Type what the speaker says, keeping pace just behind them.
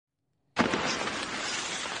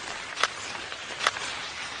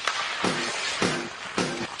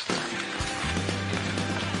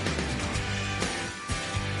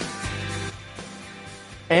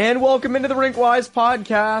And welcome into the Rinkwise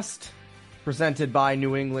podcast, presented by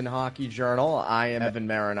New England Hockey Journal. I am Evan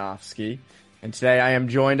Marinofsky, and today I am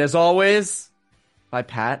joined, as always, by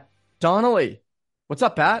Pat Donnelly. What's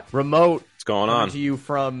up, Pat? Remote. What's going coming on? to you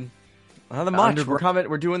from the much.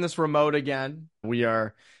 We're doing this remote again. We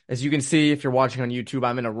are, as you can see, if you're watching on YouTube,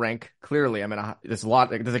 I'm in a rink. Clearly, there's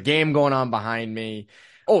a game going on behind me.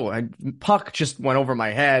 Oh, and puck just went over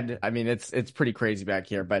my head. I mean, it's pretty crazy back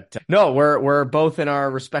here. But no, we're both in our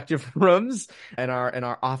respective rooms and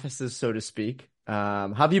our offices, so to speak.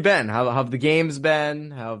 How have you been? How have the games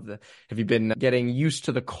been? Have you been getting used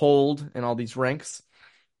to the cold in all these rinks?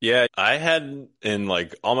 Yeah, I had in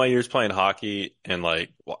like all my years playing hockey and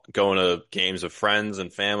like going to games with friends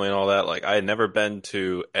and family and all that. Like I had never been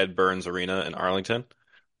to Ed Burns Arena in Arlington,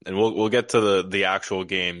 and we'll get to the actual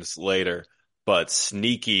games later. But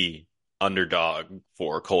sneaky underdog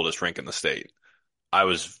for coldest rink in the state. I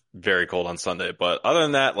was very cold on Sunday, but other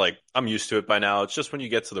than that, like I'm used to it by now. It's just when you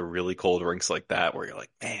get to the really cold rinks like that where you're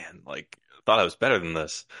like, man, like I thought I was better than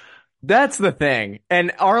this. That's the thing.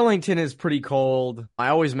 And Arlington is pretty cold. I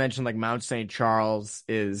always mention like Mount St. Charles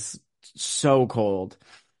is so cold.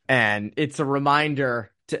 And it's a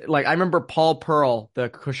reminder to like I remember Paul Pearl, the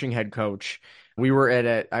Cushing head coach. We were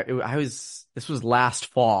at this was last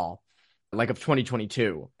fall, like of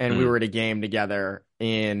 2022, and we were at a game together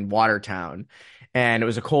in Watertown, and it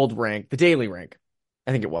was a cold rink, the Daily rink,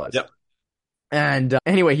 I think it was. Yep. And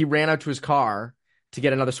anyway, he ran out to his car to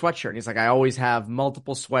get another sweatshirt. And he's like, I always have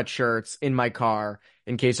multiple sweatshirts in my car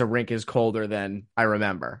in case a rink is colder than I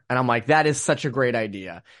remember. And I'm like, that is such a great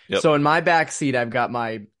idea. Yep. So in my back seat, I've got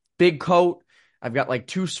my big coat. I've got like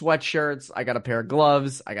 2 sweatshirts. I got a pair of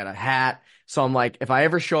gloves. I got a hat. So I'm like, if I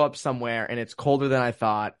ever show up somewhere and it's colder than I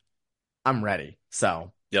thought, I'm ready.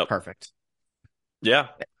 So Yep. perfect. Yeah.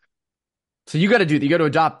 So you got to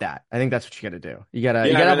adopt that. I think that's what you got to do. You got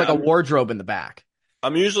to have like a wardrobe in the back.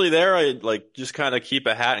 I'm usually there. I like just kind of keep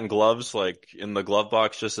a hat and gloves like in the glove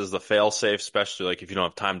box just as the fail safe, especially like if you don't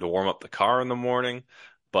have time to warm up the car in the morning.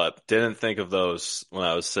 But didn't think of those when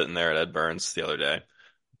I was sitting there at Ed Burns the other day.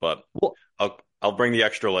 But Well, I'll bring the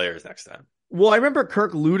extra layers next time. Well, I remember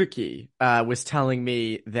Kirk Luedecke was telling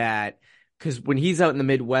me that because when he's out in the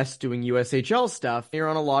Midwest doing USHL stuff, you're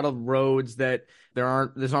on a lot of roads that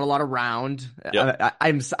there's not a lot around. Yep.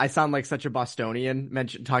 I sound like such a Bostonian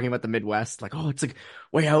talking about the Midwest, like, oh, it's like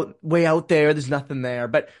way out there. There's nothing there.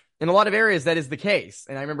 But in a lot of areas, that is the case.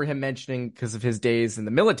 And I remember him mentioning, because of his days in the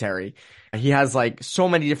military, he has like so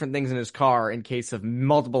many different things in his car in case of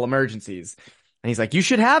multiple emergencies. And he's like, you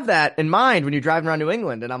should have that in mind when you're driving around New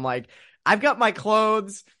England. And I'm like, I've got my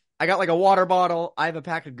clothes. I got like a water bottle. I have a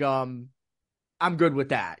pack of gum. I'm good with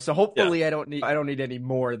that. So hopefully I don't need any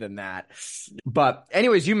more than that. But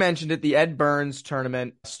anyways, you mentioned it. The Ed Burns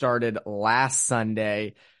tournament started last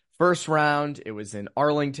Sunday. First round, it was in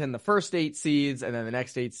Arlington, the first 8 seeds, and then the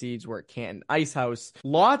next 8 seeds were at Canton Ice House.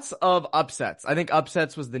 Lots of upsets. I think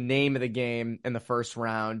upsets was the name of the game in the first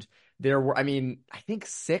round. There were, I think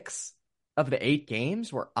 6 of the 8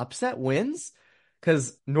 games were upset wins,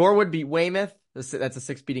 because Norwood beat Weymouth. That's a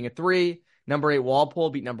 6 beating a 3. Number 8 Walpole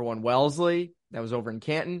beat number 1 Wellesley. That was over in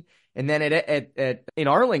Canton. And then in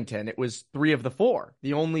Arlington, it was 3 of the 4.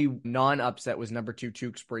 The only non-upset was number 2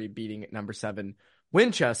 Tewksbury beating number 7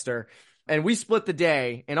 Winchester. And we split the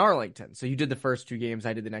day in Arlington. So you did the first 2 games.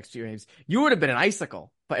 I did the next 2 games. You would have been an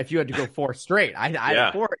icicle, but if you had to go 4 straight,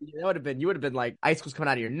 Yeah. 4, you would have been like icicles coming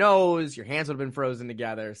out of your nose. Your hands would have been frozen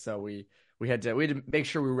together. So we had to make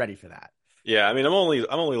sure we were ready for that. Yeah, I mean, I'm only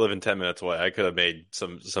living 10 minutes away. I could have made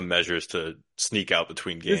some measures to sneak out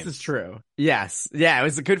between games. This is true. Yes. Yeah, it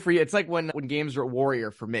was good for you. It's like when games were at Warrior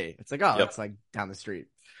for me. It's like, oh, Yep. It's like down the street.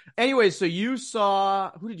 Anyway, so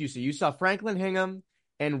who did you see? You saw Franklin Hingham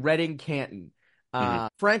and Reading Canton.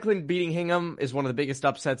 Franklin beating Hingham is one of the biggest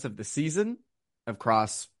upsets of the season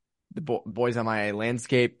across the Boys MIA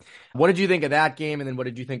landscape. What did you think of that game? And then what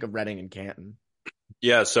did you think of Reading and Canton?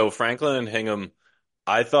 Yeah, so Franklin and Hingham,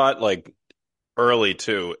 I thought like early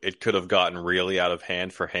too, it could have gotten really out of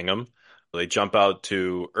hand for Hingham. They jump out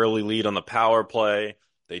to early lead on the power play.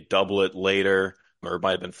 They double it later, or it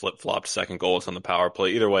might have been flip-flopped second goals on the power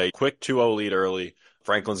play. Either way, quick 2-0 lead early.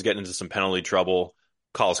 Franklin's getting into some penalty trouble.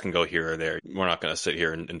 Calls can go here or there. We're not going to sit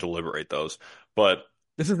here and deliberate those. But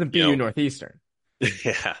this isn't BU Northeastern.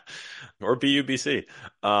 Yeah, or BUBC.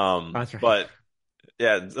 That's right. But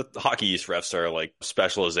yeah, the Hockey East refs are like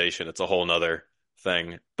specialization. It's a whole nother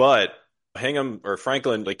thing. But Hingham or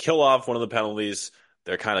Franklin, they kill off one of the penalties.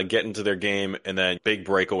 They're kind of getting to their game, and then big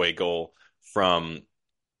breakaway goal from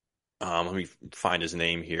let me find his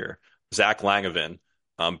name here. Zach Langevin.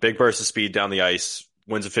 Big burst of speed down the ice,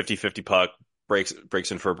 wins a 50-50 puck,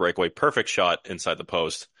 breaks in for a breakaway, perfect shot inside the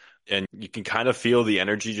post. And you can kind of feel the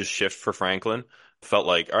energy just shift for Franklin. Felt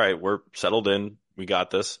like, all right, we're settled in, we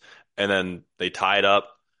got this. And then they tie it up.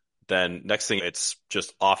 Then next thing, it's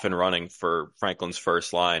just off and running for Franklin's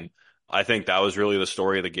first line. I think that was really the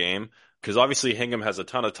story of the game because obviously Hingham has a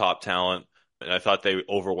ton of top talent. And I thought they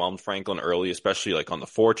overwhelmed Franklin early, especially like on the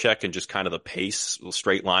forecheck and just kind of the pace,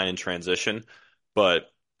 straight line and transition. But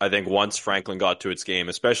I think once Franklin got to its game,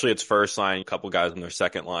 especially its first line, a couple guys on their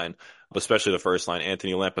second line, but especially the first line,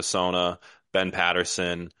 Anthony Lampasona, Ben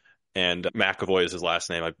Patterson, and McAvoy is his last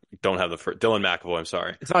name. I don't have the first, Dylan McAvoy, I'm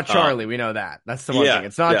sorry. It's not Charlie, we know that. That's the one Yeah, thing.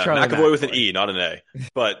 It's not yeah, Charlie McAvoy with an E, not an A.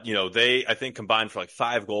 But, they, I think, combined for like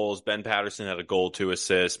 5 goals. Ben Patterson had a goal, 2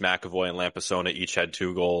 assists. McAvoy and Lampasona each had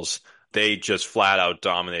 2 goals. They just flat out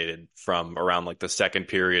dominated from around like the second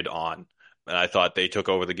period on. And I thought they took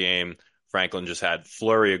over the game. Franklin just had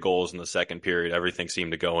flurry of goals in the second period. Everything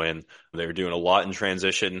seemed to go in. They were doing a lot in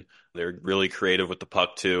transition. They were really creative with the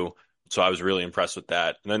puck too. So I was really impressed with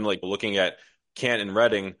that. And then like looking at Canton and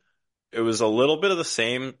Reading, it was a little bit of the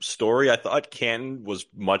same story. I thought Canton was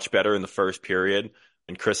much better in the first period,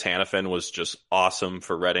 and Chris Hannafin was just awesome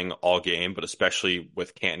for Reading all game, but especially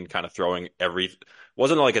with Canton kind of throwing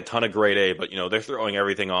wasn't like a ton of grade A, but they're throwing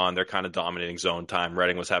everything on. They're kind of dominating zone time.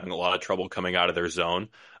 Reading was having a lot of trouble coming out of their zone.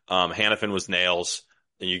 Hannafin was nails,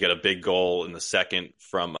 and you get a big goal in the second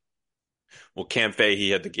from, Cam Fahey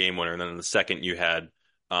had the game winner, and then in the second you had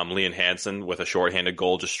Liam Hansen with a shorthanded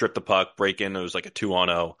goal, just stripped the puck, break in. It was like a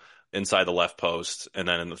 2-on-0 inside the left post. And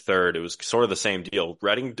then in the third, it was sort of the same deal.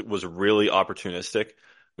 Reading was really opportunistic.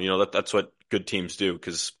 That's what good teams do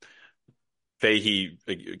because Fahey,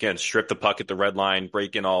 again, stripped the puck at the red line,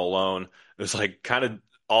 break in all alone. It was like kind of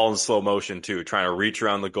all in slow motion too, trying to reach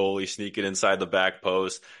around the goalie, sneak it inside the back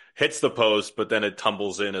post, hits the post, but then it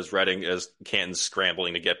tumbles in as Canton's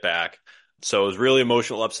scrambling to get back. So it was really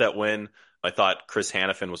emotional upset win. I thought Chris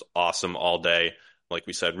Hannafin was awesome all day. Like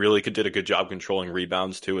we said, really did a good job controlling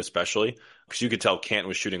rebounds too, especially because you could tell Canton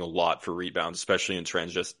was shooting a lot for rebounds, especially in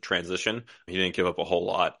transition. He didn't give up a whole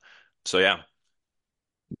lot. So yeah.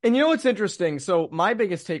 And you know what's interesting? So my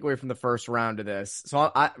biggest takeaway from the first round of this,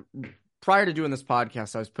 prior to doing this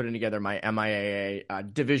podcast, I was putting together my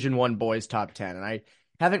MIAA Division I boys top 10, and I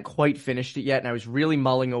haven't quite finished it yet. And I was really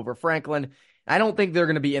mulling over Franklin. I don't think they're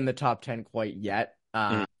going to be in the top 10 quite yet.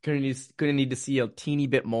 Going to need to see a teeny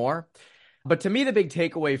bit more. But to me, the big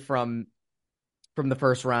takeaway from the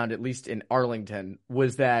first round, at least in Arlington,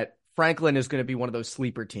 was that Franklin is going to be one of those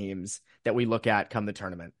sleeper teams that we look at come the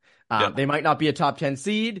tournament. They might not be a top 10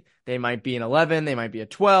 seed. They might be an 11. They might be a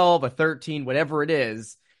 12, a 13, whatever it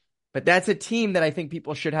is. But that's a team that I think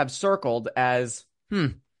people should have circled as,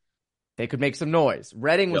 they could make some noise.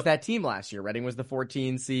 Reading was that team last year. Reading was the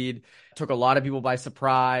 14 seed. Took a lot of people by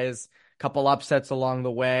surprise. Couple upsets along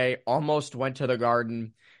the way. Almost went to the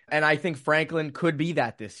Garden. And I think Franklin could be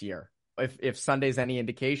that this year, if Sunday's any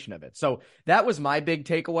indication of it. So that was my big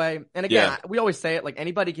takeaway. And again, we always say it, like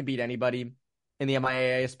anybody can beat anybody in the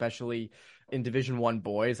MIAA, especially in Division I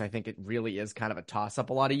boys. I think it really is kind of a toss-up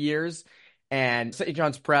a lot of years. And St.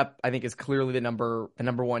 John's Prep, I think, is clearly the number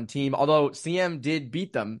one team, although CM did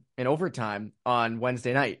beat them in overtime on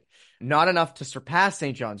Wednesday night. Not enough to surpass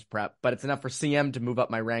St. John's Prep, but it's enough for CM to move up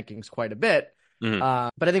my rankings quite a bit.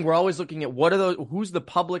 But I think we're always looking at who's the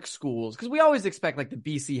public schools, because we always expect like the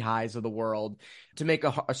BC Highs of the world to make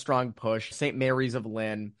a strong push. St. Mary's of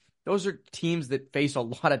Lynn, those are teams that face a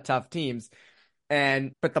lot of tough teams.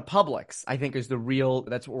 But the publics, I think, that's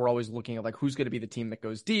what we're always looking at, like who's going to be the team that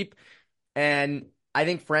goes deep. And I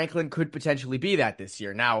think Franklin could potentially be that this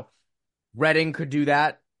year. Now, Reading could do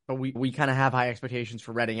that, but we kind of have high expectations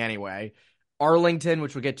for Reading anyway. Arlington,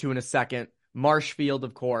 which we'll get to in a second. Marshfield,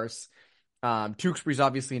 of course. Tewksbury's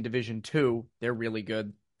obviously in Division II. They're really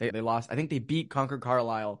good. They lost. I think they beat Concord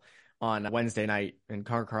Carlisle on Wednesday night, and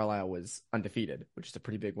Concord Carlisle was undefeated, which is a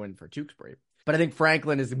pretty big win for Tewksbury. But I think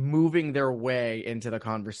Franklin is moving their way into the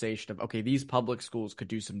conversation of, okay, these public schools could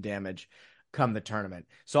do some damage come the tournament.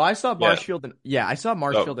 So I saw Marshfield and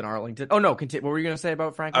Arlington. Oh no, what were you going to say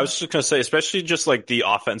about Franklin? I was just going to say, especially just like the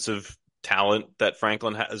offensive talent that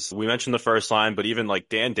Franklin has. We mentioned the first line, but even like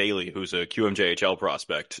Dan Daly, who's a QMJHL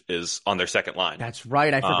prospect, is on their second line. That's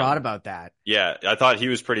right. I forgot about that. Yeah, I thought he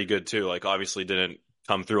was pretty good too. Like obviously didn't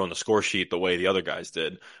come through on the score sheet the way the other guys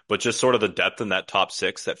did, but just sort of the depth in that top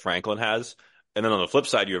six that Franklin has. And then on the flip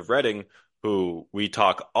side, you have Reading, who we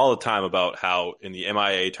talk all the time about how in the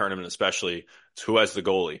MIA tournament, especially, it's who has the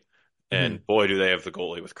goalie. And boy, do they have the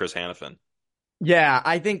goalie with Chris Hannafin. Yeah,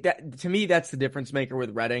 I think that, to me, that's the difference maker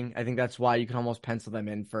with Reading. I think that's why you can almost pencil them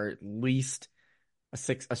in for at least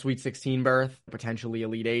a Sweet 16 berth, potentially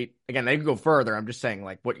Elite Eight. Again, they can go further. I'm just saying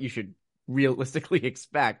like what you should realistically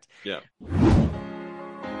expect. Yeah.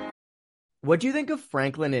 What do you think of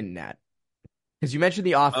Franklin in net? Because you mentioned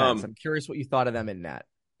the offense. Um, I'm curious what you thought of them in net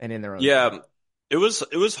and in their own zone. yeah, it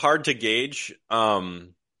was hard to gauge.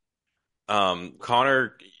 Connor,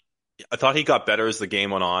 I thought he got better as the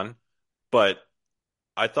game went on, but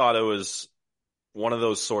I thought it was one of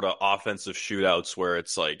those sort of offensive shootouts where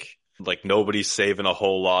it's like nobody's saving a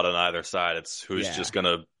whole lot on either side. It's who's Yeah. just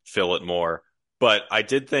gonna fill it more. But I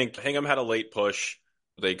did think Hingham had a late push.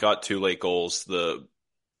 They got 2 late goals. The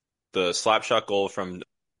slap shot goal from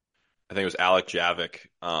I think it was Alec Javik.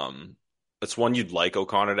 It's one you'd like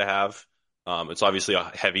O'Connor to have. It's obviously a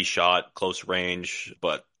heavy shot, close range,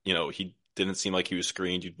 but he didn't seem like he was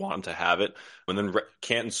screened. You'd want him to have it. And then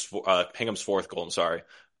Hingham's fourth goal. I'm sorry,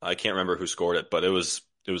 I can't remember who scored it, but it was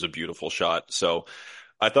a beautiful shot. So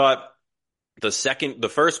I thought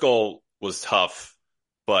the first goal was tough,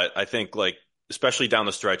 but I think like especially down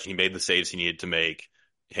the stretch, he made the saves he needed to make.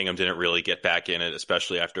 Hingham didn't really get back in it,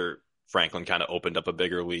 especially after Franklin kind of opened up a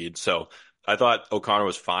bigger lead. So I thought O'Connor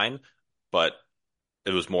was fine, but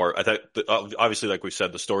it was more. I thought obviously, like we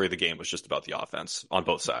said, the story of the game was just about the offense on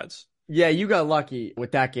both sides. Yeah, you got lucky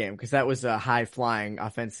with that game because that was a high flying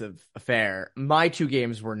offensive affair. My two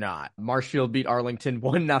games were not. Marshfield beat Arlington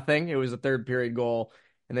 1-0. It was a third period goal.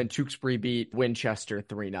 And then Tewksbury beat Winchester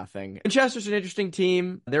 3-0. Winchester's an interesting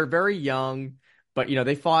team. They're very young, but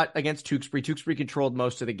they fought against Tewksbury. Tewksbury controlled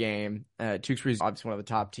most of the game. Tewksbury's obviously one of the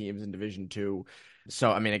top teams in Division Two.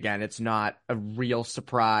 So, I mean, again, it's not a real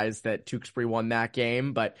surprise that Tewksbury won that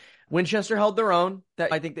game, but Winchester held their own.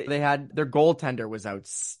 That I think that they had their goaltender was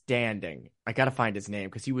outstanding. I got to find his name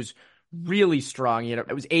because he was really strong.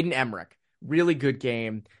 It was Aiden Emmerich. Really good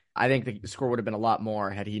game. I think the score would have been a lot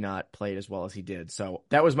more had he not played as well as he did. So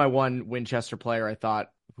that was my one Winchester player I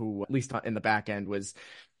thought who, at least in the back end, was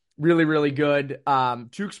really, really good.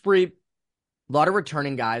 Tewksbury, a lot of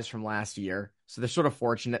returning guys from last year. So they're sort of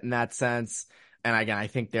fortunate in that sense. And again, I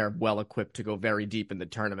think they're well equipped to go very deep in the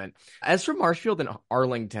tournament. As for Marshfield and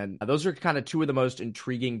Arlington, those are kind of two of the most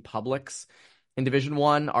intriguing publics in Division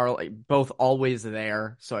One. Are both always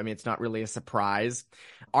there, so I mean it's not really a surprise.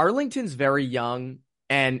 Arlington's very young,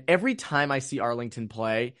 and every time I see Arlington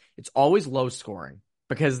play, it's always low scoring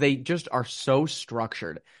because they just are so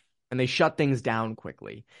structured and they shut things down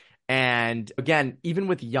quickly. And again, even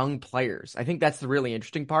with young players, I think that's the really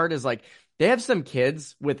interesting part is like they have some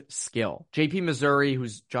kids with skill. JP Missouri,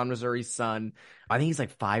 who's John Missouri's son, I think he's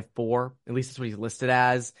like 5'4", at least that's what he's listed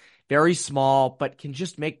as. Very small, but can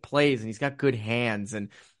just make plays, and he's got good hands. And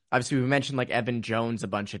obviously, we mentioned like Evan Jones a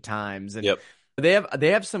bunch of times, and Yep.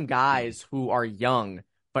 they have some guys who are young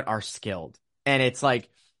but are skilled. And it's like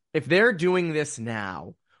if they're doing this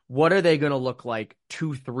now, what are they going to look like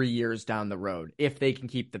 2-3 years down the road if they can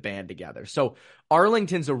keep the band together? So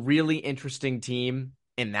Arlington's a really interesting team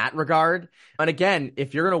in that regard. And again,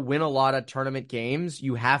 if you're going to win a lot of tournament games,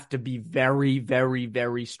 you have to be very, very,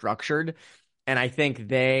 very structured. And I think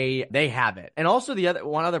they have it. And also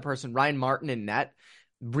one other person, Ryan Martin in net,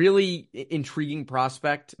 really intriguing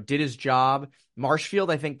prospect, did his job. Marshfield,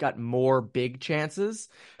 I think, got more big chances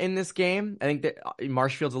in this game. I think that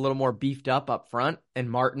Marshfield's a little more beefed up front, and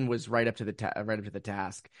Martin was right up to the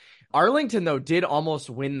task. Arlington, though, did almost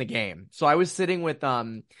win the game. So I was sitting with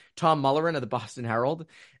Tom Mullerin of the Boston Herald,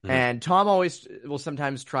 and Tom always will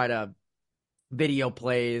sometimes try to video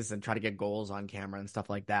plays and try to get goals on camera and stuff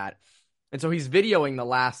like that. And so he's videoing the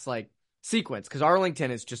last sequence because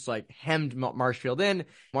Arlington is just hemmed Marshfield in.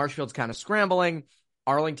 Marshfield's kind of scrambling.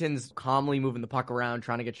 Arlington's calmly moving the puck around,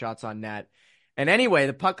 trying to get shots on net. And anyway,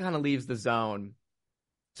 the puck kind of leaves the zone.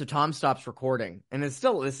 So Tom stops recording, and it's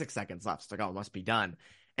still 6 seconds left. It's like, oh, it must be done.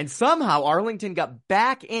 And somehow Arlington got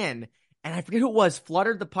back in, and I forget who it was,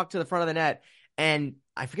 fluttered the puck to the front of the net. And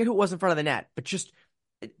I forget who it was in front of the net, but just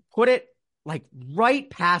put it right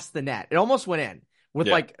past the net. It almost went in. Would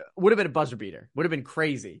have been a buzzer beater. Would have been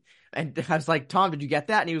crazy. And I was like, Tom, did you get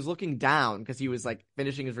that? And he was looking down because he was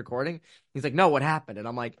finishing his recording. He's like, no, what happened? And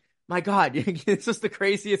I'm like, my God, it's just the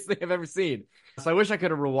craziest thing I've ever seen. So I wish I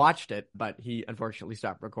could have rewatched it, but he unfortunately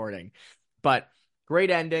stopped recording. But great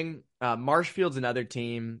ending. Marshfield's another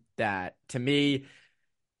team that, to me,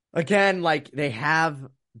 again, they have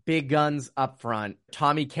big guns up front.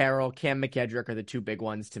 Tommy Carroll, Cam McEdrick are the two big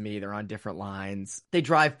ones to me. They're on different lines. They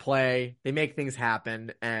drive play. They make things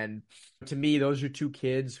happen. And to me, those are two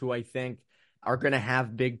kids who I think are going to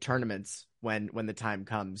have big tournaments when the time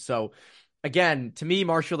comes. So again, to me,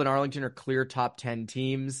 Marshfield and Arlington are clear top 10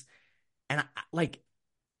 teams. And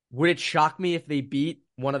Would it shock me if they beat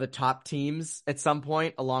one of the top teams at some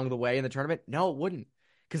point along the way in the tournament? No, it wouldn't.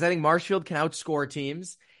 Because I think Marshfield can outscore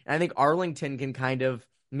teams, and I think Arlington can kind of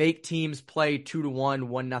make teams play 2-1,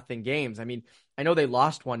 1-0 games. I mean, I know they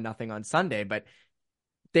lost 1-0 on Sunday, but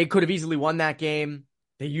they could have easily won that game.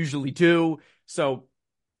 They usually do. So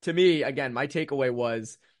to me, again, my takeaway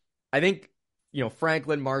was I think,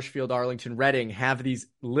 Franklin, Marshfield, Arlington, Reading have these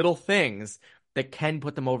little things that can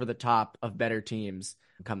put them over the top of better teams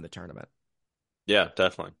come the tournament. Yeah,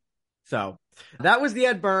 definitely. So that was the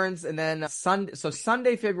Ed Burns. And then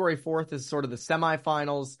Sunday, February 4th is sort of the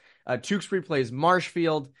semifinals. Tewksbury plays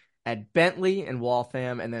Marshfield at Bentley and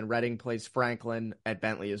Waltham, and then Reading plays Franklin at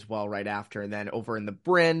Bentley as well right after. And then over in the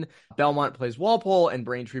Bryn, Belmont plays Walpole and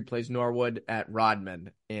Braintree plays Norwood at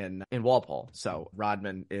Rodman in Walpole. So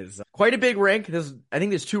Rodman is quite a big rink. I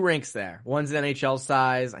think there's 2 rinks there. One's NHL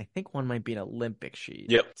size. I think one might be an Olympic sheet.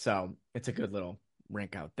 Yep. So it's a good little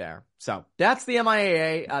rink out there. So that's the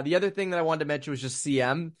MIAA. The other thing that I wanted to mention was just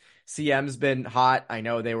CM. CM's been hot. I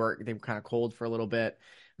know they were kind of cold for a little bit,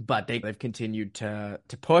 but they've continued to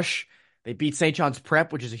push. They beat St. John's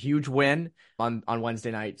Prep, which is a huge win on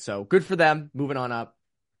Wednesday night. So good for them. Moving on up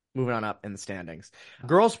in the standings.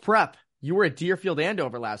 Girls Prep, you were at Deerfield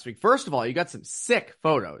Andover last week. First of all, you got some sick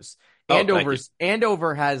photos.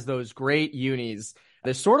 Andover has those great unis.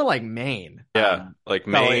 They're sort of like Maine. Yeah, like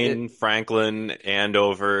Maine, Franklin,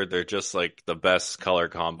 Andover. They're just like the best color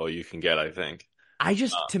combo you can get, I think.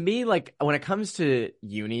 To me, like when it comes to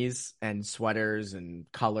unis and sweaters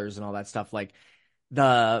and colors and all that stuff, like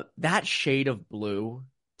that shade of blue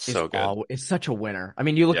so good. Is such a winner. I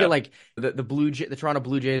mean, you look at like the Toronto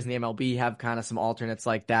Blue Jays and the MLB have kind of some alternates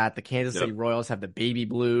like that. The Kansas City Royals have the baby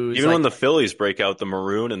blues. Even when the Phillies break out the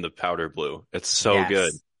maroon and the powder blue, it's so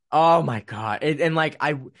good. Oh my God. And like,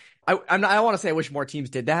 I don't want to say I wish more teams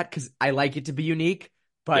did that because I like it to be unique,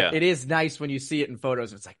 but it is nice when you see it in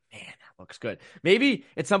photos. It's like, man, that looks good. Maybe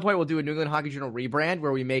at some point we'll do a New England Hockey Journal rebrand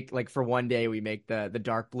where we make like for one day, we make the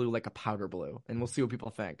dark blue like a powder blue and we'll see what people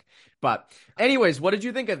think. But anyways, what did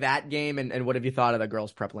you think of that game and what have you thought of the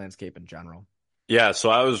girls prep landscape in general? Yeah, so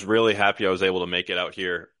I was really happy I was able to make it out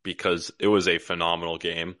here because it was a phenomenal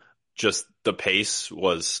game. Just the pace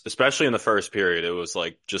was, especially in the first period, it was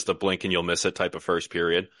like just a blink and you'll miss it type of first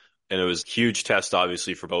period. And it was a huge test,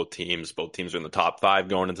 obviously, for both teams. Both teams are in the top 5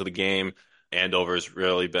 going into the game. Andover's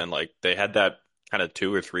really been like, they had that kind of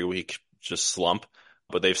 2 or 3 week just slump,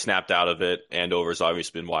 but they've snapped out of it. Andover's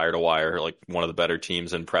obviously been wire to wire, like one of the better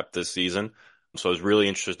teams in prep this season. So I was really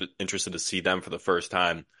interested to see them for the first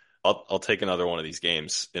time. I'll take another one of these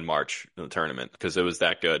games in March in the tournament because it was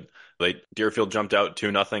that good. Deerfield jumped out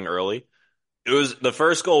 2-0 early. The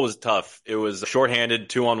first goal was tough. It was shorthanded,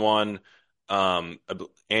 2-on-1.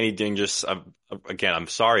 Annie Dingus. Again, I'm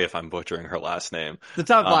sorry if I'm butchering her last name. It's a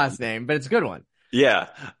tough last name, but it's a good one. Yeah,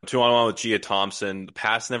 2-on-1 with Gia Thompson. The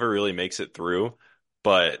pass never really makes it through,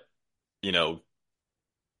 but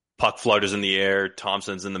puck flutters in the air.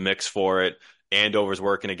 Thompson's in the mix for it. Andover's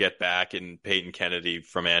working to get back, and Peyton Kennedy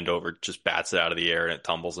from Andover just bats it out of the air and it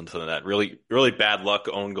tumbles into the net. Really, really bad luck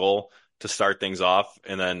own goal to start things off.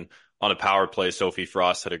 And then on a power play, Sophie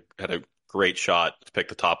Frost had a great shot to pick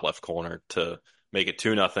the top left corner to make it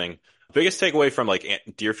 2-0. Biggest takeaway from like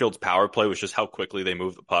Deerfield's power play was just how quickly they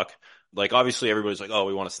moved the puck. Like obviously everybody's like, oh,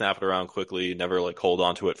 we want to snap it around quickly, never like hold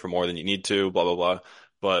on to it for more than you need to, blah, blah, blah.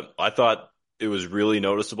 But I thought it was really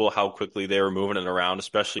noticeable how quickly they were moving it around,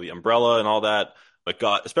 especially the umbrella and all that.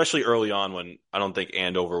 But especially early on when I don't think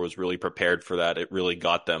Andover was really prepared for that. It really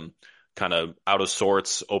got them kind of out of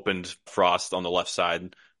sorts, opened Frost on the left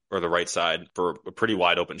side or the right side for a pretty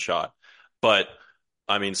wide open shot. But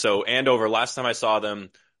I mean, so Andover, last time I saw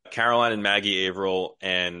them, Caroline and Maggie Averill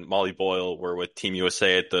and Molly Boyle were with Team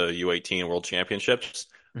USA at the U18 World Championships.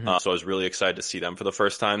 Mm-hmm. So I was really excited to see them for the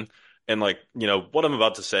first time. And like, what I'm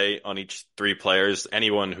about to say on each 3 players,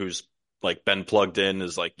 anyone who's like been plugged in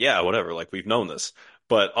is like, yeah, whatever. Like we've known this,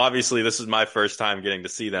 but obviously this is my first time getting to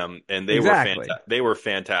see them and they were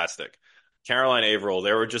fantastic. Caroline Averill,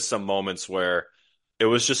 there were just some moments where it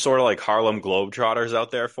was just sort of like Harlem Globetrotters out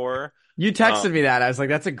there for her. You texted me that. I was like,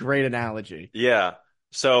 that's a great analogy. Yeah.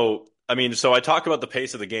 So, I mean, I talked about the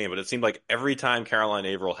pace of the game, but it seemed like every time Caroline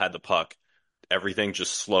Averill had the puck, everything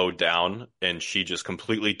just slowed down and she just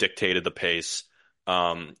completely dictated the pace.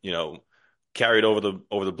 Carried over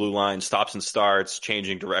the blue line, stops and starts,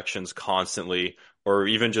 changing directions constantly, or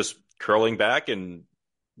even just curling back and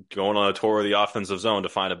going on a tour of the offensive zone to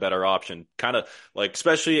find a better option. Kind of like,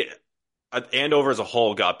 especially Andover as a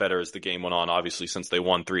whole got better as the game went on, obviously, since they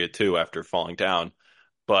won 3-2 after falling down.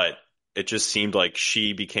 But it just seemed like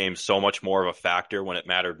she became so much more of a factor when it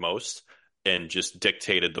mattered most. and just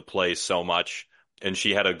dictated the play so much. And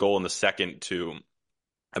she had a goal in the second to,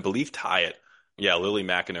 I believe, tie it. Yeah, Lily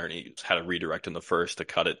McInerney had a redirect in the first to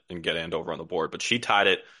cut it and get Andover on the board, but she tied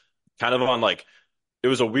it kind of on like it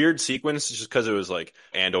was a weird sequence just because it was like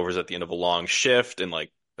Andover's at the end of a long shift and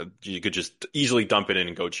like you could just easily dump it in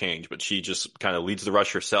and go change, but she just kind of leads the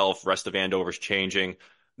rush herself. Rest of Andover's changing,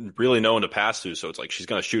 really no one to pass to, so it's like she's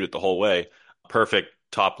gonna shoot it the whole way. Perfect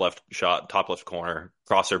top left shot, top left corner,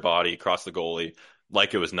 cross her body, cross the goalie,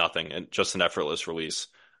 like it was nothing, and just an effortless release.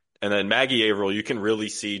 And then Maggie Averill, you can really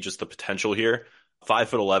see just the potential here.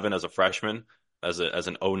 5'11" as a freshman, as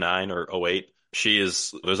an '09 or '08. She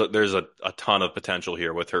is there's a ton of potential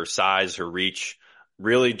here with her size, her reach,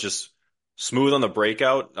 really just smooth on the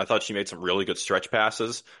breakout. I thought she made some really good stretch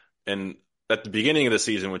passes. And at the beginning of the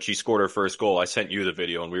season, when she scored her first goal, I sent you the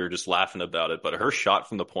video and we were just laughing about it. But her shot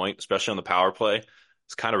from the point, especially on the power play,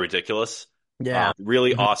 is kind of ridiculous. Yeah.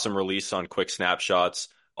 Really awesome release on quick snapshots.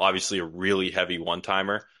 Obviously, a really heavy one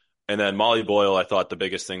timer. And then Molly Boyle, I thought the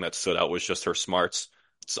biggest thing that stood out was just her smarts.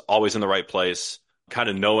 It's always in the right place, kind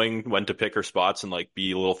of knowing when to pick her spots and like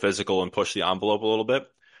be a little physical and push the envelope a little bit,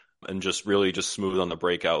 and just really just smooth on the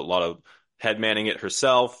breakout. A lot of head manning it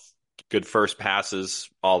herself, good first passes,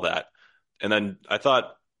 all that. And then I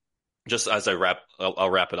thought, just as I'll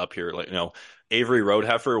wrap it up here. Like Avery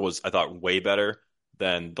Roadheffer was I thought way better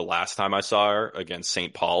than the last time I saw her against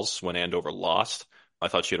St. Paul's when Andover lost. I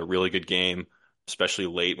thought she had a really good game, especially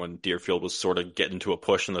late when Deerfield was sort of getting to a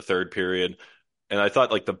push in the third period. And I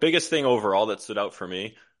thought like the biggest thing overall that stood out for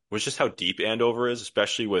me was just how deep Andover is,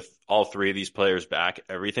 especially with all three of these players back.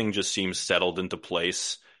 Everything just seems settled into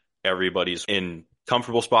place. Everybody's in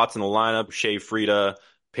comfortable spots in the lineup. Shea Frida,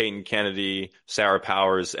 Peyton Kennedy, Sarah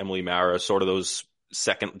Powers, Emily Mara, sort of those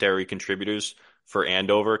secondary contributors for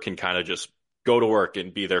Andover can kind of just go to work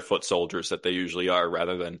and be their foot soldiers that they usually are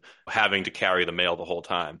rather than having to carry the mail the whole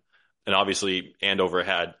time. And obviously Andover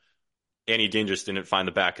had Annie Dean just didn't find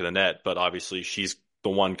the back of the net, but obviously she's the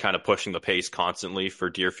one kind of pushing the pace constantly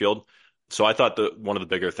for Deerfield. So I thought that one of the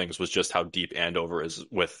bigger things was just how deep Andover is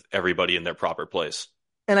with everybody in their proper place.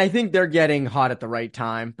 And I think they're getting hot at the right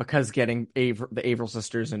time because getting the Averill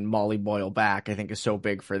sisters and Molly Boyle back, I think, is so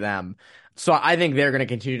big for them. So I think they're going to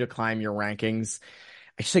continue to climb your rankings.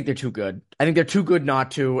 I just think they're too good. I think they're too good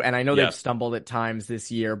not to, and I know Yeah. they've stumbled at times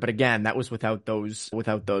this year, but again, that was without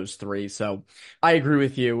those three. So I agree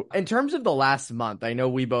with you. In terms of the last month, I know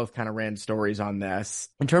we both kind of ran stories on this.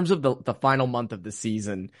 In terms of the final month of the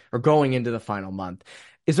season, or going into the final month,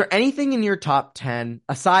 is there anything in your top 10,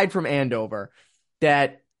 aside from Andover,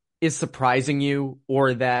 that is surprising you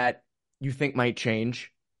or that you think might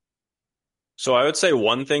change? So I would say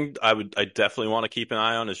one thing I definitely want to keep an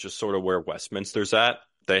eye on is just sort of where Westminster's at.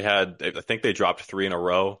 I think they dropped three in a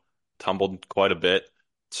row, tumbled quite a bit.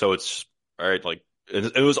 So it's all right. Like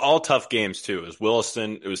it was all tough games too. It was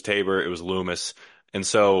Williston, it was Tabor, it was Loomis, and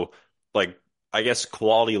so like I guess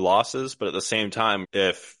quality losses, but at the same time,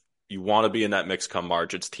 if you want to be in that mix come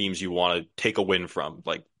March, it's teams you want to take a win from,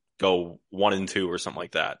 like go 1-2 or something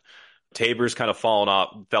like that. Tabor's kind of fell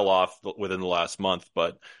off within the last month,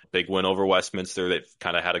 but big win over Westminster. They've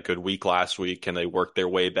kind of had a good week last week and they worked their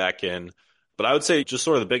way back in. But I would say just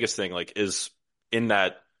sort of the biggest thing like is in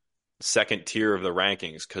that second tier of the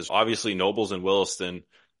rankings, because obviously Nobles and Williston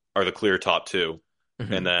are the clear top two.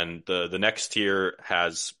 Mhm. And then the next tier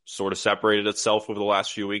has sort of separated itself over the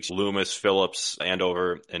last few weeks. Loomis, Phillips,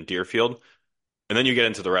 Andover, and Deerfield. And then you get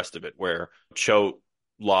into the rest of it where Choate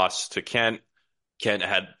lost to Kent.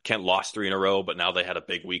 Kent lost three in a row, but now they had a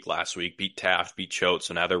big week last week, beat Taft, beat Choate,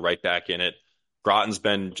 so now they're right back in it. Groton's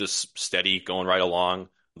been just steady, going right along.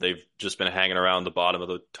 They've just been hanging around the bottom of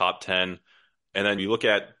the top 10. And then you look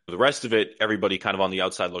at the rest of it, everybody kind of on the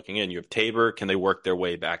outside looking in. You have Tabor, can they work their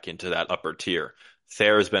way back into that upper tier?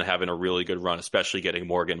 Thayer's been having a really good run, especially getting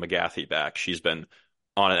Morgan McGathy back. She's been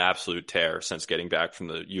on an absolute tear since getting back from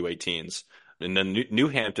the U18s. And then New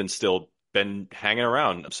Hampton's still been hanging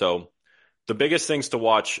around. So the biggest things to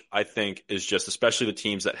watch, I think, is just especially the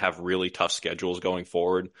teams that have really tough schedules going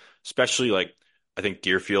forward. Especially like I think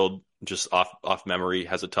Deerfield, just off memory,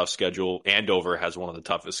 has a tough schedule. Andover has one of the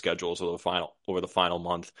toughest schedules of the final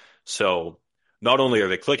month. So not only are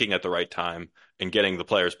they clicking at the right time and getting the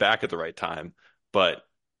players back at the right time, but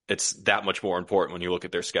it's that much more important when you look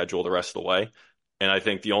at their schedule the rest of the way. And I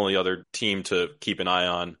think the only other team to keep an eye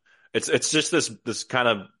on, it's just this kind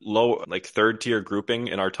of low, like third tier grouping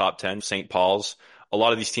in our top 10, St. Paul's. A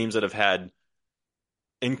lot of these teams that have had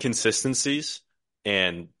inconsistencies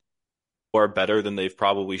and are better than they've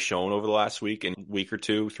probably shown over the last week or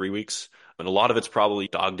two, 3 weeks. And a lot of it's probably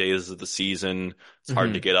dog days of the season. It's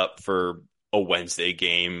hard to get up for a Wednesday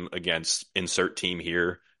game against insert team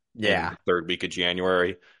here in Yeah. the third week of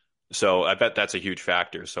January. So I bet that's a huge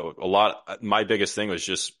factor. So my biggest thing was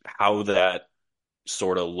just how that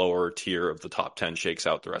sort of lower tier of the top 10 shakes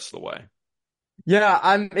out the rest of the way. Yeah,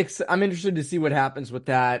 I'm interested to see what happens with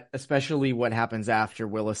that, especially what happens after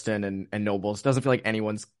Williston and Nobles. Doesn't feel like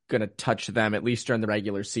anyone's gonna touch them, at least during the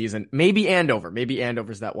regular season. Maybe Andover. Maybe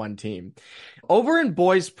Andover's that one team. Over in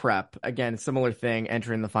boys prep, again, similar thing,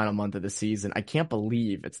 entering the final month of the season. I can't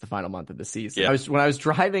believe it's the final month of the season. Yeah. When I was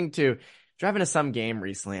driving to some game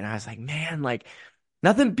recently, and I was like, man, like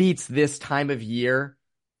nothing beats this time of year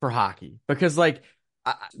for hockey because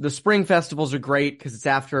the spring festivals are great because it's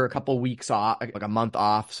after a couple weeks off, like a month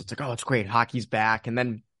off. So it's like, oh, it's great. Hockey's back. And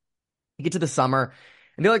then you get to the summer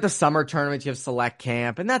and they're like the summer tournaments. You have select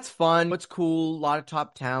camp and that's fun. It's cool. A lot of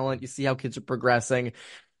top talent. You see how kids are progressing.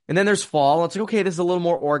 And then there's fall. It's like, okay, this is a little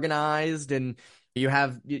more organized and you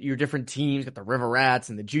have your different teams, got the River Rats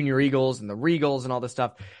and the Junior Eagles and the Regals and all this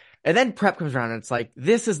stuff. And then prep comes around and it's like,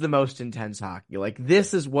 this is the most intense hockey. Like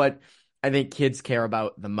this is what I think kids care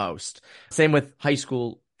about the most. Same with high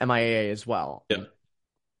school MIAA as well. Yeah.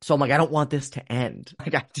 So I'm like, I don't want this to end.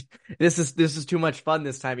 This is too much fun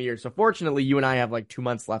this time of year. So fortunately, you and I have like 2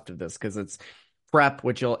 months left of this because it's prep,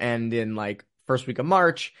 which will end in like first week of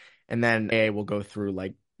March, and then AA will go through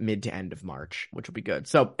like mid to end of March, which will be good.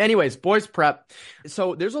 So anyways, boys prep.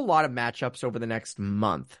 So there's a lot of matchups over the next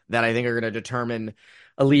month that I think are going to determine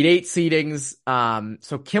Elite Eight seedings.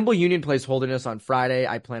 So Kimball Union plays Holderness on Friday.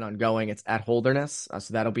 I plan on going. It's at Holderness.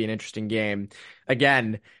 So that'll be an interesting game.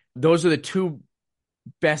 Again, those are the two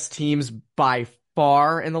best teams by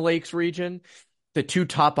far in the Lakes region. The two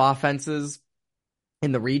top offenses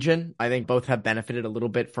in the region. I think both have benefited a little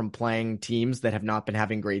bit from playing teams that have not been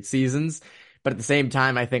having great seasons. But at the same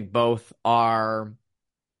time, I think both are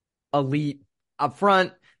elite up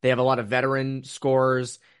front. They have a lot of veteran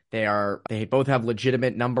scorers. They both have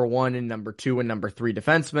legitimate number one and number two and number three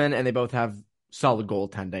defensemen, and they both have solid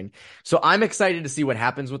goaltending. So I'm excited to see what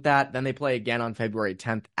happens with that. Then they play again on February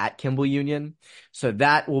 10th at Kimball Union. So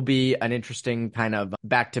that will be an interesting kind of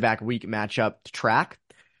back-to-back week matchup to track.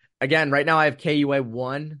 Again, right now I have KUA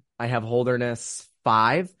 1. I have Holderness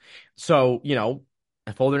 5. So,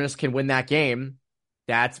 if Holderness can win that game,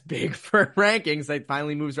 that's big for rankings. It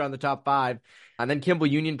finally moves around the top 5. And then Kimball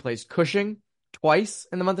Union plays Cushing twice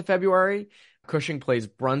in the month of February. Cushing plays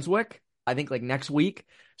Brunswick, I think like next week.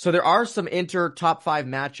 So there are some top 5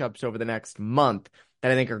 matchups over the next month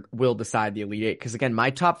that I think will decide the Elite Eight. Because again, my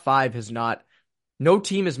top 5 no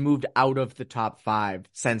team has moved out of the top 5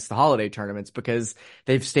 since the holiday tournaments because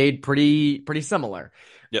they've stayed pretty similar.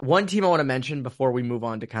 Yep. One team I want to mention before we move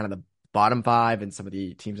on to kind of the bottom 5 and some of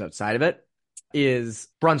the teams outside of it is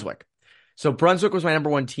Brunswick. So Brunswick was my number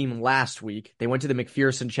 1 team last week. They went to the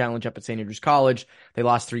McPherson Challenge up at St. Andrews College. They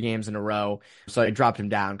lost 3 games in a row. So I dropped them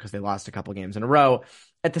down because they lost a couple games in a row.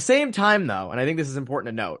 At the same time, though, and I think this is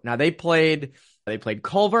important to note, now they played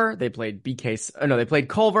Culver, they played they played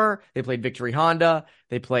Culver, they played Victory Honda,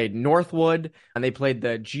 they played Northwood, and they played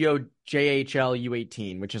the JHL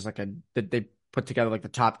U18, which is they put together like the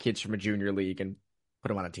top kids from a junior league and put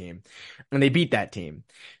them on a team. And they beat that team.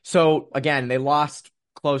 So again, they lost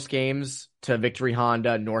close games to Victory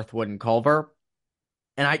Honda, Northwood, and Culver.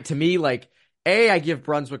 And I give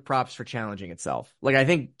Brunswick props for challenging itself. Like, I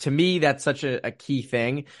think to me, that's such a key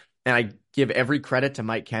thing. And I give every credit to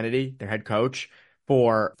Mike Kennedy, their head coach,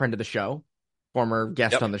 for friend of the show, former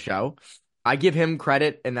guest on the show. I give him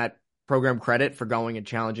credit and that program credit for going and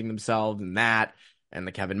challenging themselves and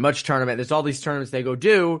the Kevin Much tournament. There's all these tournaments they go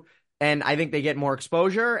do. And I think they get more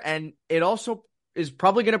exposure. And it also is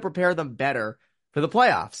probably going to prepare them better for the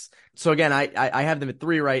playoffs. So again, I have them at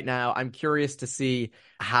 3 right now. I'm curious to see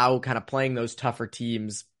how kind of playing those tougher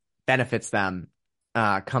teams benefits them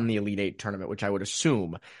come the Elite Eight tournament, which I would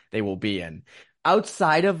assume they will be in.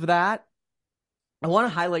 Outside of that, I want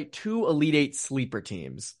to highlight 2 Elite Eight sleeper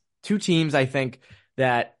teams. 2 teams I think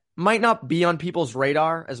that might not be on people's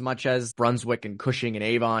radar as much as Brunswick and Cushing and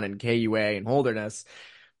Avon and KUA and Holderness.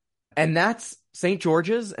 And that's St.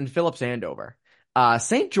 George's and Phillips Andover.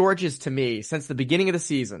 St. George's, to me, since the beginning of the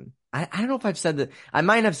season, I don't know if I've said that. I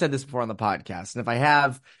might have said this before on the podcast. And if I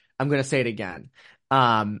have, I'm going to say it again.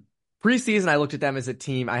 Preseason, I looked at them as a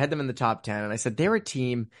team. I had them in the top 10 and I said, they're a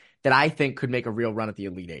team that I think could make a real run at the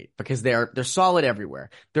Elite Eight because they're solid everywhere.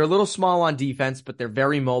 They're a little small on defense, but they're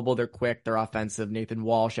very mobile. They're quick. They're offensive. Nathan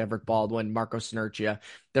Walsh, Everett Baldwin, Marco Sinertia.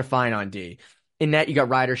 They're fine on D. In net, you got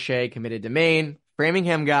Ryder Shea committed to Maine,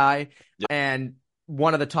 Framingham guy, and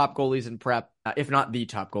one of the top goalies in prep, if not the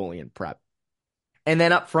top goalie in prep. And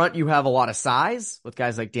then up front, you have a lot of size with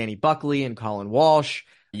guys like Danny Buckley and Colin Walsh.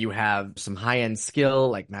 You have some high-end skill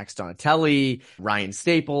like Max Donatelli, Ryan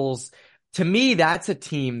Staples. To me, that's a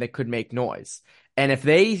team that could make noise. And if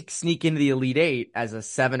they sneak into the Elite Eight as a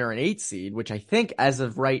 7 or an 8 seed, which I think as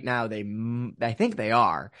of right now I think they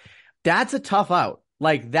are, that's a tough out.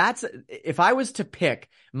 Like that's if I was to pick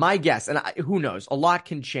my guess, and who knows, a lot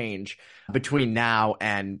can change between now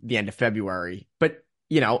and the end of February. But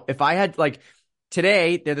if I had like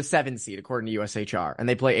today, they're the 7 seed according to USHR, and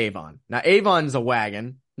they play Avon. Now Avon's a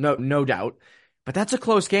wagon, no doubt, but that's a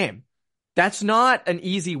close game. That's not an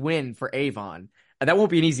easy win for Avon. And that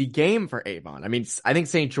won't be an easy game for Avon. I mean, I think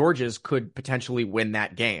St. George's could potentially win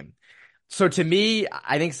that game. So to me,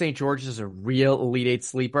 I think St. George's is a real Elite Eight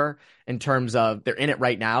sleeper in terms of they're in it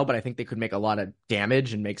right now, but I think they could make a lot of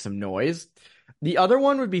damage and make some noise. The other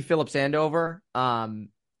one would be Phillips Andover.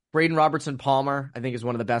 Braden Robertson Palmer, I think, is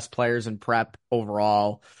one of the best players in prep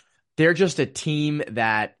overall. They're just a team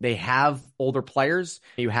that they have older players.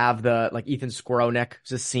 You have like Ethan Skronik,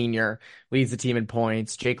 who's a senior, leads the team in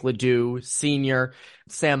points. Jake Ledoux, senior.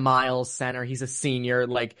 Sam Miles, center, he's a senior.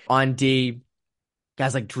 Like on D,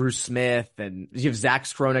 guys like Drew Smith, and you have Zach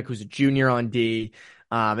Skronik, who's a junior on D.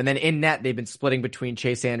 And then in net, they've been splitting between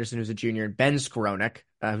Chase Anderson, who's a junior, and Ben Skronik,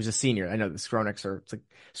 who's a senior. I know the Skroniks it's like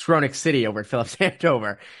Skronik City over at Phillips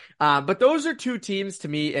Andover. But those are two teams to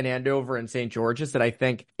me in Andover and St. George's that I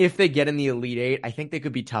think if they get in the Elite Eight, I think they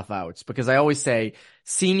could be tough outs because I always say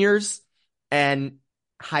seniors and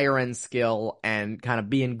higher end skill and kind of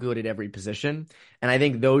being good at every position. And I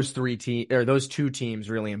think those two teams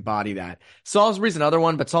really embody that. Salisbury's another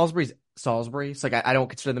one, but Salisbury. So like I don't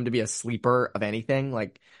consider them to be a sleeper of anything.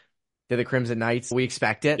 Like they're the Crimson Knights. We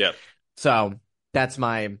expect it. Yeah. So that's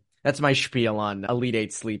my spiel on Elite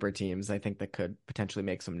Eight sleeper teams. I think that could potentially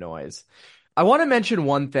make some noise. I want to mention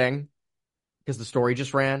one thing because the story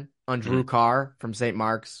just ran on Drew Carr from St.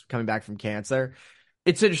 Mark's coming back from cancer.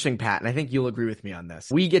 It's interesting, Pat, and I think you'll agree with me on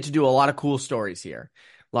this. We get to do a lot of cool stories here.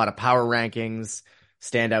 A lot of power rankings,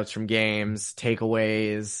 standouts from games,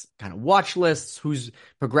 takeaways, kind of watch lists, who's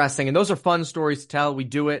progressing. And those are fun stories to tell. We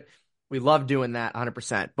do it. We love doing that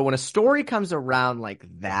 100%. But when a story comes around like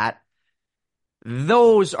that,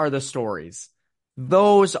 those are the stories.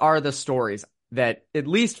 Those are the stories that, at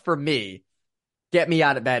least for me, get me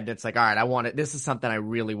out of bed. And it's like, all right, this is something I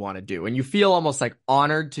really want to do. And you feel almost like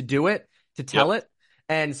honored to do it, to tell it.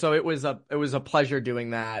 And so it was a pleasure doing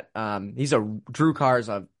that. Drew Carr's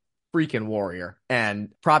a freaking warrior, and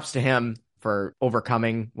props to him for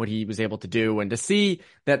overcoming what he was able to do. And to see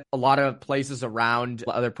that a lot of places around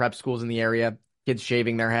other prep schools in the area, kids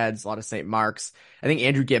shaving their heads, a lot of St. Mark's. I think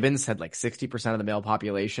Andrew Gibbons had like 60% of the male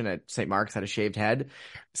population at St. Mark's had a shaved head.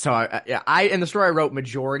 So I in the story I wrote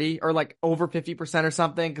majority or like over 50% or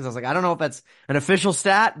something, because I was like, I don't know if that's an official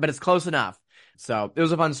stat, but it's close enough. So it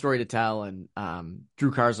was a fun story to tell, and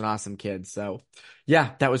Drew Carr's an awesome kid. So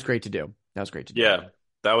yeah, that was great to do. Yeah,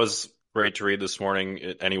 that was great to read this morning.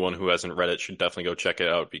 Anyone who hasn't read it should definitely go check it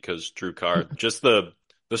out because Drew Carr, just the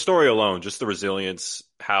story alone, just the resilience,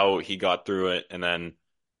 how he got through it, and then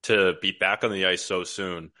to be back on the ice so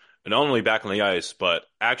soon. And not only back on the ice, but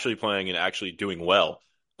actually playing and actually doing well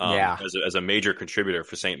as a major contributor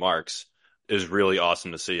for St. Mark's is really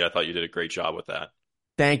awesome to see. I thought you did a great job with that.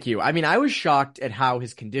 Thank you. I mean, I was shocked at how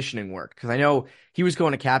his conditioning worked because I know he was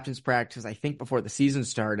going to captain's practice, I think, before the season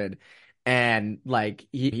started, and like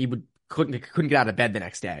he couldn't get out of bed the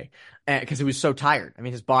next day because he was so tired. I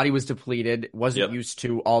mean, his body was depleted, wasn't used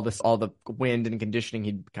to all the wind and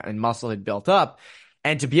conditioning and muscle had built up,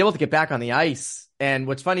 and to be able to get back on the ice. And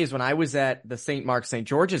what's funny is when I was at the St. Mark's St.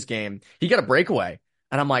 George's game, he got a breakaway,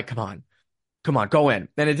 and I'm like, come on, go in.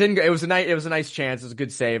 And it didn't. It was a nice chance. It was a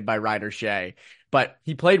good save by Ryder Shea. But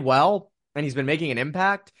he played well, and he's been making an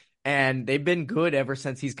impact, and they've been good ever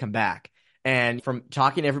since he's come back. And from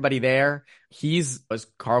talking to everybody there, as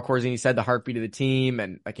Carl Corzini said, the heartbeat of the team,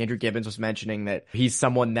 and like Andrew Gibbons was mentioning that he's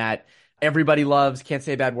someone that everybody loves, can't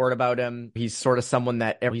say a bad word about him. He's sort of someone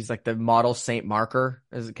that he's like the model Saint Marker,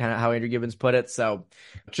 is kind of how Andrew Gibbons put it. So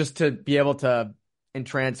just to be able to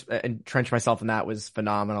entrench myself in that was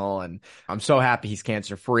phenomenal, and I'm so happy he's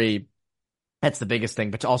cancer free. That's the biggest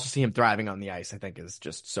thing, but to also see him thriving on the ice, I think is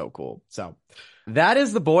just so cool. So that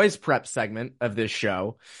is the boys prep segment of this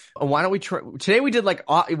show. Why don't we today we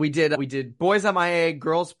did boys MIA,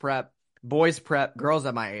 girls prep, boys prep, girls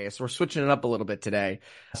MIA. So we're switching it up a little bit today.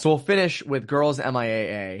 So we'll finish with girls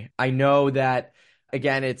MIAA. I know that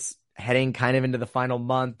again, it's heading kind of into the final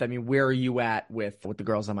month. I mean, where are you at with the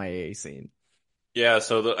girls MIAA scene? Yeah.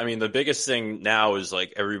 So the biggest thing now is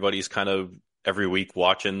like everybody's kind of every week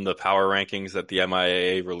watching the power rankings that the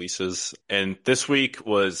MIAA releases. And this week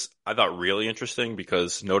was, I thought, really interesting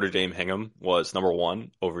because Notre Dame Hingham was number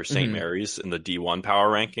one over St. Mary's in the D1 power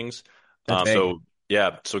rankings. That's big. So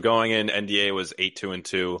yeah, so going in, NDA was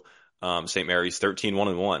 8-2-2, St. Mary's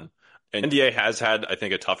 13-1-1. And NDA has had, I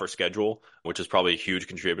think, a tougher schedule, which is probably a huge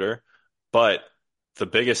contributor. But the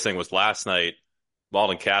biggest thing was last night,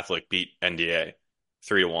 Malden Catholic beat NDA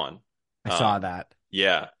 3-1. I saw that.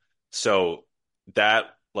 Yeah. So that,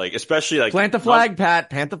 like, especially like plant the flag, Pat.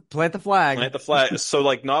 Plant the flag. Plant the flag. So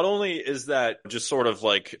like, not only is that just sort of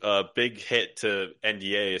like a big hit to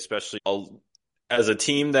NDA, especially as a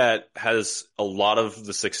team that has a lot of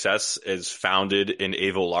the success is founded in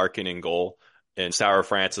Avo Larkin in goal and Sarah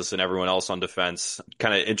Francis and everyone else on defense.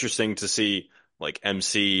 Kind of interesting to see like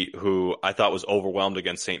MC, who I thought was overwhelmed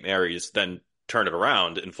against St. Mary's, then turn it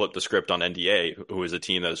around and flip the script on NDA, who is a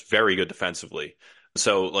team that is very good defensively.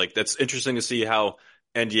 So like, that's interesting to see how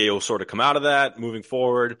NDA will sort of come out of that moving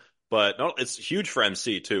forward. But no, it's huge for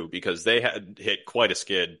MC too, because they had hit quite a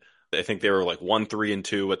skid. I think they were like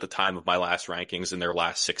 1-3-2 at the time of my last rankings in their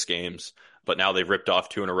last 6 games. But now they've ripped off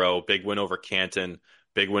 2 in a row. Big win over Canton,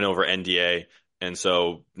 big win over NDA. And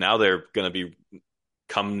so now they're going to be,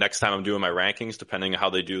 come next time I'm doing my rankings, depending on how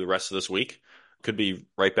they do the rest of this week, could be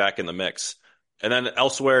right back in the mix. And then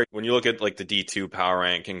elsewhere, when you look at like the D2 power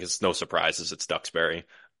ranking, it's no surprises. It's Duxbury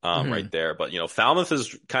right there. But, Falmouth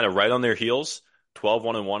is kind of right on their heels,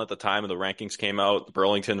 12-1-1 at the time of the rankings came out.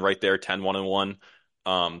 Burlington right there, 10-1-1.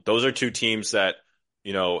 Those are 2 teams that,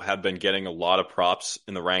 have been getting a lot of props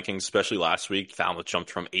in the rankings, especially last week. Falmouth jumped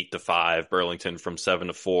from 8-5, Burlington from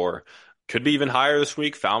 7-4. Could be even higher this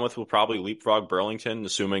week. Falmouth will probably leapfrog Burlington,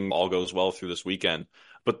 assuming all goes well through this weekend.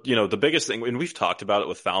 But, the biggest thing, and we've talked about it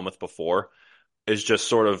with Falmouth before, is just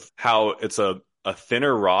sort of how it's a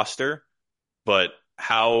thinner roster, but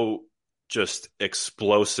how just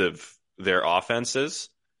explosive their offense is.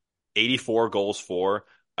 84 goals for.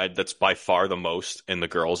 That's by far the most in the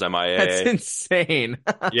girls' MIAA. That's insane.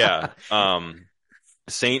 Yeah.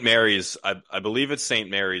 St. Mary's, I believe it's St.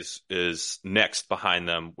 Mary's is next behind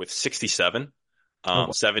them with 67,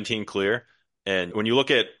 17 clear. And when you look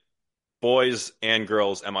at boys and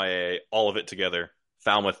girls MIAA, all of it together,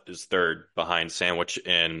 Falmouth is third behind Sandwich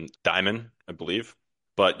and Diamond, I believe.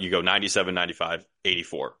 But you go 97, 95,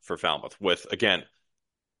 84 for Falmouth with, again,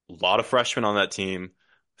 a lot of freshmen on that team.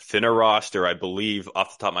 Thinner roster, I believe,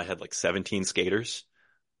 off the top of my head, like 17 skaters.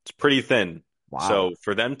 It's pretty thin. Wow. So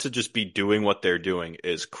for them to just be doing what they're doing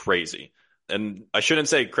is crazy. And I shouldn't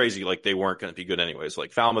say crazy like they weren't going to be good anyways.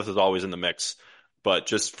 Like Falmouth is always in the mix, but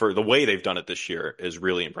just for the way they've done it this year is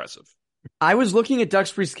really impressive. I was looking at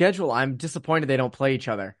Duxbury's schedule. I'm disappointed they don't play each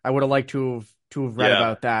other. I would have liked to have read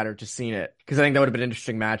about that or just seen it, because I think that would have been an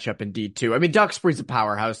interesting matchup in D2. I mean, Duxbury's a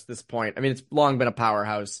powerhouse at this point. I mean, it's long been a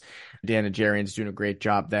powerhouse. Dan Najarian's doing a great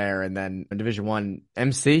job there. And then in Division 1,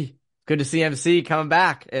 MC. Good to see MC coming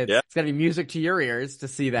back. It's gonna be music to your ears to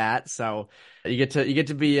see that. So you get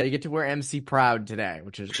to wear MC proud today,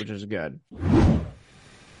 which is good.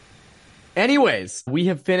 Anyways, we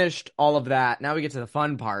have finished all of that. Now we get to the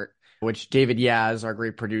fun part, which David Yaz, our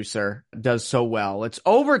great producer, does so well. It's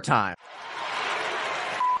overtime.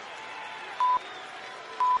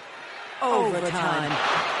 Overtime.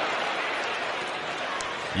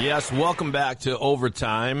 Yes, welcome back to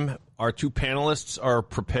Overtime. Our 2 panelists are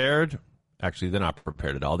prepared. Actually, they're not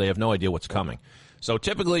prepared at all. They have no idea what's coming. So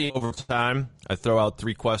typically, Overtime, I throw out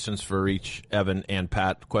 3 questions for each, Evan and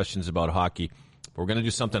Pat, questions about hockey. We're going to do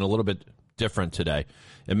something a little bit different today.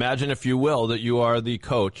 Imagine, if you will, that you are the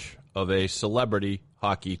coach of a celebrity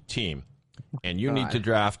hockey team, and you need to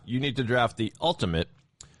draft the ultimate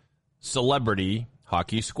celebrity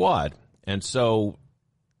hockey squad. And so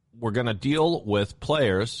we're going to deal with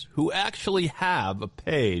players who actually have a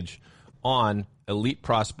page on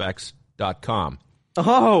eliteprospects.com.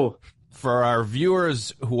 Oh, for our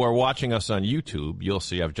viewers who are watching us on YouTube, you'll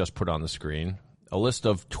see I've just put on the screen a list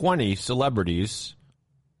of 20 celebrities,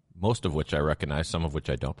 most of which I recognize, some of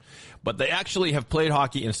which I don't. But they actually have played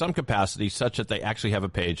hockey in some capacity such that they actually have a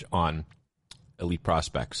page on Elite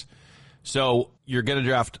Prospects. So you're going to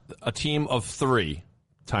draft a team of 3.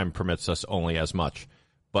 Time permits us only as much.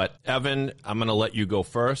 But, Evan, I'm going to let you go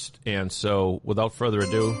first. And so, without further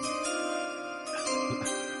ado,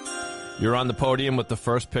 you're on the podium with the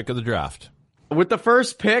first pick of the draft. With the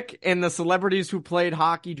first pick in the celebrities who played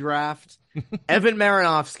hockey draft, Evan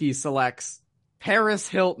Marinovsky selects Paris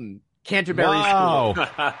Hilton, Canterbury School.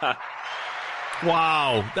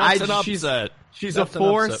 Wow, that's an upset. She's a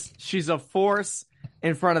force. She's a force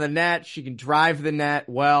in front of the net. She can drive the net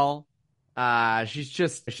well.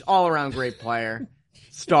 She's all around great player.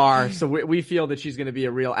 star. So we feel that she's going to be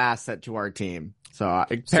a real asset to our team. So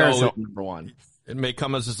Paris Hilton, number one. It may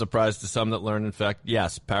come as a surprise to some that learn, in fact,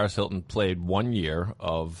 yes, Paris Hilton played 1 year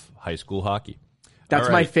of high school hockey. That's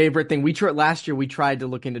my favorite thing. Last year we tried to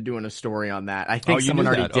look into doing a story on that. I think someone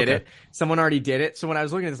already did it. Someone already did it. So when I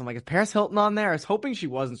was looking at this, I'm like, is Paris Hilton on there? I was hoping she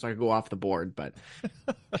wasn't, so I could go off the board. But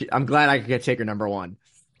I'm glad I could take her number one.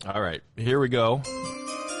 All right, here we go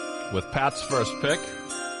with Pat's first pick.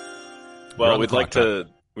 Well, we'd like to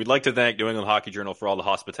thank New England Hockey Journal for all the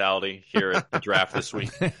hospitality here at the draft this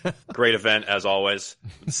week. Great event as always.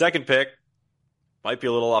 Second pick might be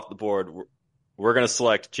a little off the board. We're going to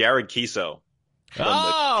select Jared Keeso from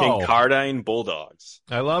the Kincardine Bulldogs.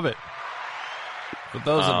 I love it. For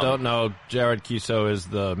those that don't know, Jared Keeso is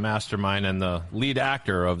the mastermind and the lead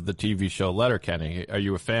actor of the TV show Letterkenny. Are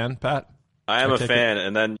you a fan, Pat? I am a fan,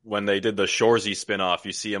 and then when they did the Shoresy spinoff,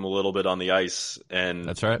 you see him a little bit on the ice, and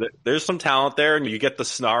that's right. There's some talent there, and you get the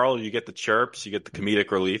snarl, you get the chirps, you get the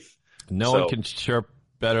comedic relief. No one can chirp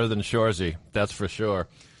better than Shoresy, that's for sure.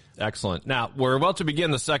 Excellent. Now, we're about to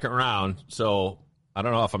begin the second round, so I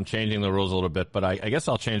don't know if I'm changing the rules a little bit, but I guess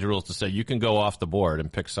I'll change the rules to say you can go off the board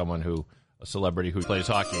and pick a celebrity who plays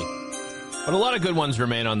hockey. But a lot of good ones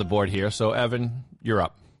remain on the board here, so Evan, you're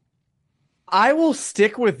up. I will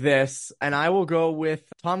stick with this, and I will go with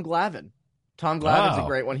Tom Glavine. Tom Glavine's a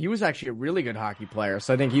great one. He was actually a really good hockey player,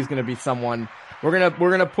 so I think he's going to be someone. We're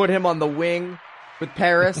gonna put him on the wing with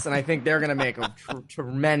Paris, and I think they're going to make a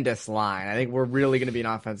tremendous line. I think we're really going to be an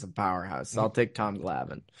offensive powerhouse. So I'll take Tom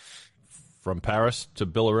Glavine. From Paris to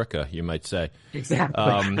Billerica, you might say. Exactly.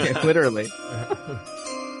 Literally.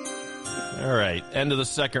 All right. End of the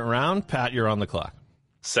second round. Pat, you're on the clock.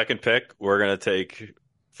 Second pick, we're going to take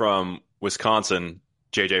from Wisconsin,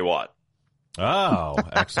 J.J. Watt. Oh,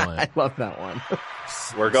 excellent. I love that one.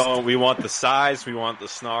 We want the size, we want the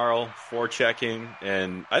snarl, forechecking,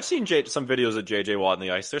 and I've seen some videos of J.J. Watt on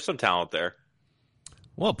the ice. There's some talent there.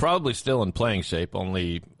 Well, probably still in playing shape,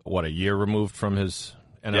 only, a year removed from his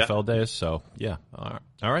NFL days? So, yeah. All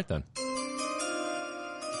right, then.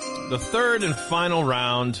 The third and final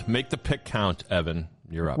round. Make the pick count, Evan.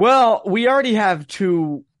 You're up. Well, we already have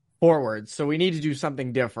two forwards, so we need to do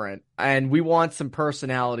something different, and we want some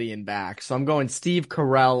personality in back. So I'm going Steve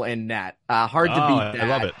Carell in net. Hard to beat that. I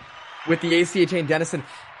love it. With the ACHA and Denison.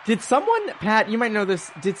 Did someone, Pat, you might know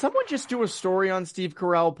this, did someone just do a story on Steve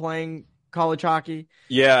Carell playing college hockey?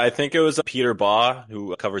 Yeah, I think it was Peter Baugh,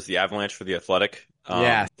 who covers the Avalanche for The Athletic.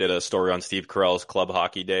 Did a story on Steve Carell's club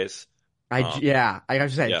hockey days. I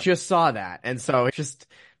just saw that. And so it's just,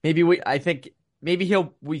 maybe we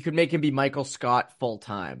could make him be Michael Scott full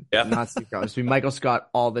time. Yeah. Not Steve Carell. It's be Michael Scott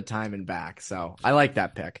all the time and back. So I like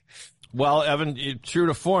that pick. Well, Evan, true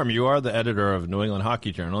to form, you are the editor of New England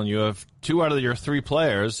Hockey Journal, and you have 2 out of your 3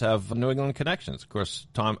 players have New England connections. Of course,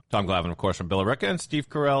 Tom Glavine, of course, from Billerica, and Steve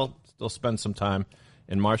Carell still spends some time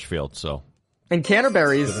in Marshfield. So, and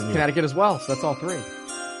Canterbury's Connecticut as well. So that's all 3.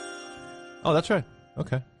 Oh, that's right.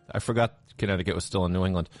 Okay, I forgot Connecticut was still in New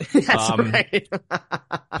England. That's right.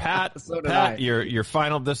 Pat, your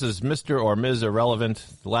final. This is Mr. or Ms. Irrelevant,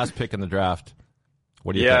 the last pick in the draft.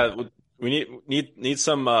 What do you think? Yeah, we need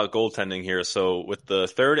some goaltending here. So with the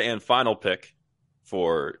third and final pick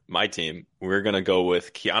for my team, we're gonna go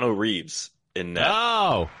with Keanu Reeves in net.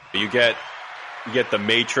 Oh, you get the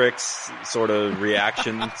Matrix sort of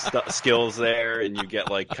reaction skills there, and you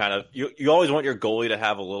get like kind of you always want your goalie to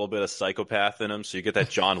have a little bit of psychopath in him, so you get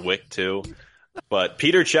that John Wick too. But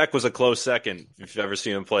Peter Cech was a close second if you've ever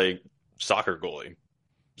seen him play soccer goalie.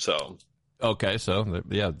 So okay, so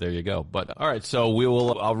yeah, there you go. But all right, so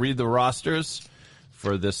I'll read the rosters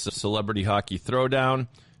for this celebrity hockey throwdown.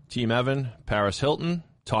 Team Evan, Paris Hilton,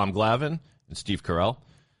 Tom Glavine, and Steve Carell.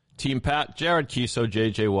 Team Pat, Jared Keeso,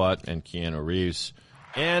 J.J. Watt, and Keanu Reeves.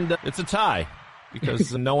 And it's a tie,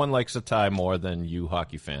 because no one likes a tie more than you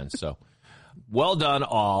hockey fans. So well done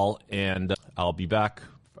all, and I'll be back.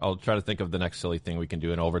 I'll try to think of the next silly thing we can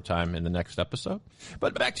do in overtime in the next episode.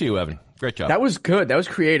 But back to you, Evan. Great job. That was good. That was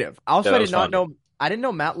creative. Also, I didn't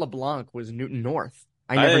know Matt LeBlanc was Newton North.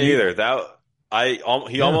 I didn't either.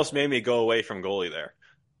 He almost made me go away from goalie there.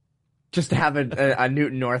 Just to have a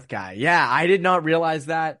Newton North guy. Yeah, I did not realize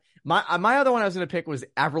that. My other one I was going to pick was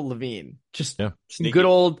Avril Lavigne. Just good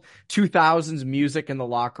old 2000s music in the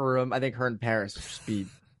locker room. I think her and Paris would just be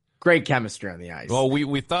great chemistry on the ice. Well,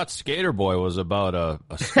 we thought Skater Boy was about a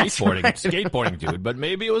skateboarding dude, but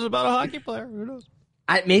maybe it was about a hockey player. Who knows?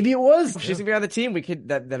 Maybe it was. She's going to be on the team. We could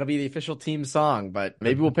that'll be the official team song, but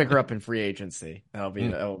maybe we'll pick her up in free agency. That'll be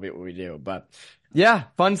what we do. But Yeah,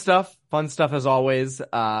 fun stuff. Fun stuff as always.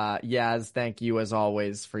 Yaz, thank you as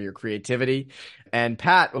always for your creativity. And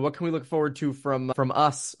Pat, what can we look forward to from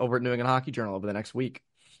us over at New England Hockey Journal over the next week?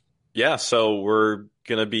 Yeah, so we're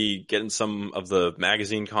gonna be getting some of the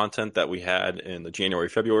magazine content that we had in the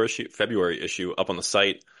February issue up on the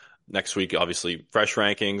site. Next week, obviously, fresh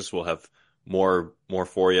rankings. We'll have more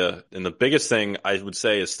for you. And the biggest thing I would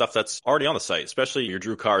say is stuff that's already on the site, especially your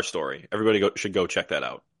Drew Carr story. Everybody should go check that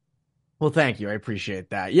out. Well, thank you. I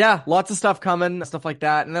appreciate that. Yeah, lots of stuff coming, stuff like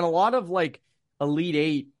that. And then a lot of like Elite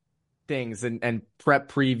Eight things and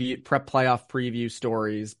prep playoff preview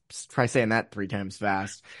stories. Try saying that 3 times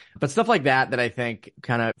fast. But stuff like that I think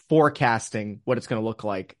kind of forecasting what it's going to look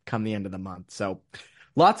like come the end of the month. So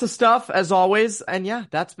lots of stuff as always. And yeah,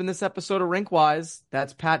 that's been this episode of Rinkwise.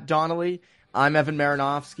 That's Pat Donnelly. I'm Evan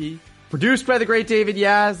Marinovsky. Produced by the great David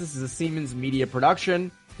Yaz. This is a Siemens Media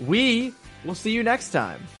production. We will see you next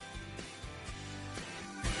time.